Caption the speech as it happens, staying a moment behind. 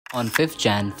On 5th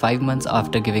Jan, 5 months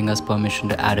after giving us permission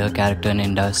to add her character in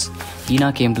Indus,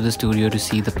 Heena came to the studio to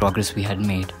see the progress we had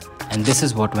made. And this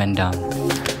is what went down.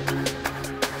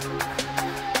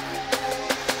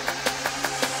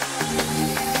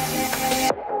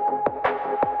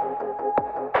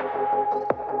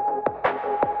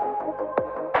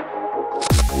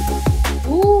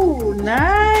 Ooh,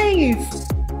 nice!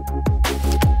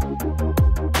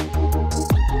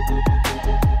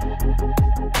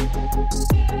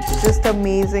 Just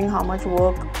amazing how much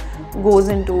work goes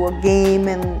into a game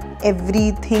and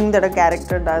everything that a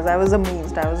character does. I was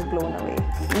amazed, I was blown away.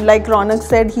 Like Ronak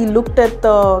said, he looked at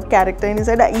the character and he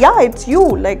said, yeah, it's you.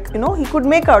 Like, you know, he could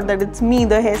make out that it's me,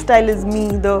 the hairstyle is me,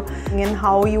 and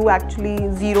how you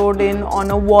actually zeroed in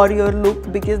on a warrior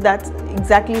look, because that's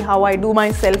exactly how I do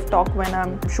my self-talk when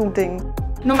I'm shooting.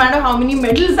 No matter how many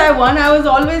medals I won, I was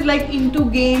always like into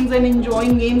games and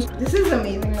enjoying games. This is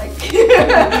amazing. Like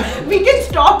we can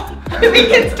stop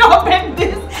at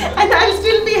this and I'll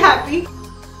still be happy.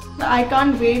 I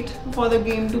can't wait for the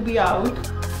game to be out.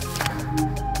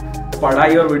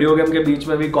 पढ़ाई और video game के बीच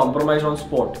में we compromise on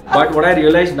sport. But what I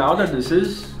realize now that this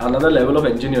is another level of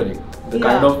engineering. The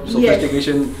kind of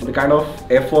sophistication, the kind of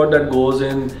effort that goes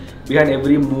in behind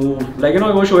every move. Like, you know,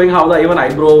 I was showing how the even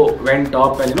eyebrow went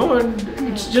up, and you know, and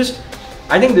it's just,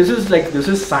 I think this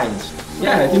is science.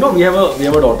 Yeah, you know, we have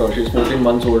a daughter. She's 14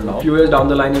 months old now. A few years down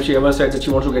the line, if she ever said that she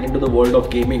wants to get into the world of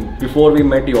gaming, before we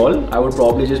met y'all, I would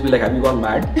probably just be like, have you gone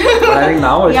mad? But I think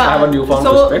now I have a newfound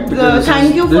respect, because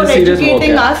thank you for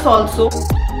educating us also.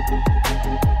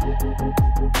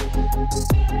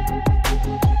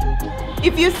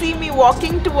 If you see me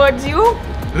walking towards you,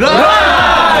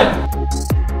 run!